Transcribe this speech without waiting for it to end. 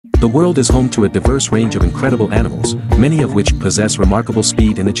The world is home to a diverse range of incredible animals, many of which possess remarkable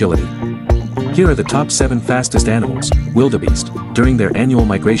speed and agility. Here are the top 7 fastest animals. Wildebeest. During their annual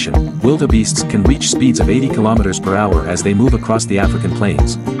migration, wildebeests can reach speeds of 80 km per hour as they move across the African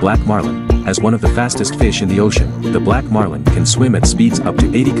plains. Black marlin. As one of the fastest fish in the ocean, the black marlin can swim at speeds up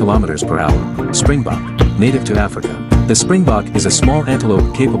to 80 km per hour. Springbok. Native to Africa. The springbok is a small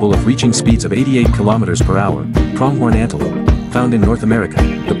antelope capable of reaching speeds of 88 km per hour. Pronghorn antelope. Found in North America,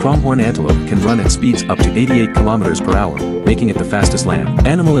 the pronghorn antelope can run at speeds up to 88 km per hour, making it the fastest land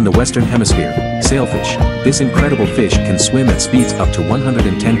animal in the Western Hemisphere. Sailfish. This incredible fish can swim at speeds up to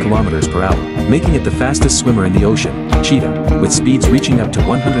 110 km per hour, making it the fastest swimmer in the ocean. Cheetah. With speeds reaching up to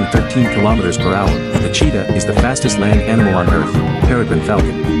 113 km per hour, the cheetah is the fastest land animal on Earth. Peregrine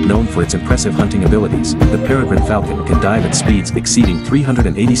falcon. Known for its impressive hunting abilities, the peregrine falcon can dive at speeds exceeding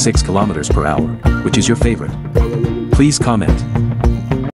 386 km per hour. Which is your favorite? Please comment.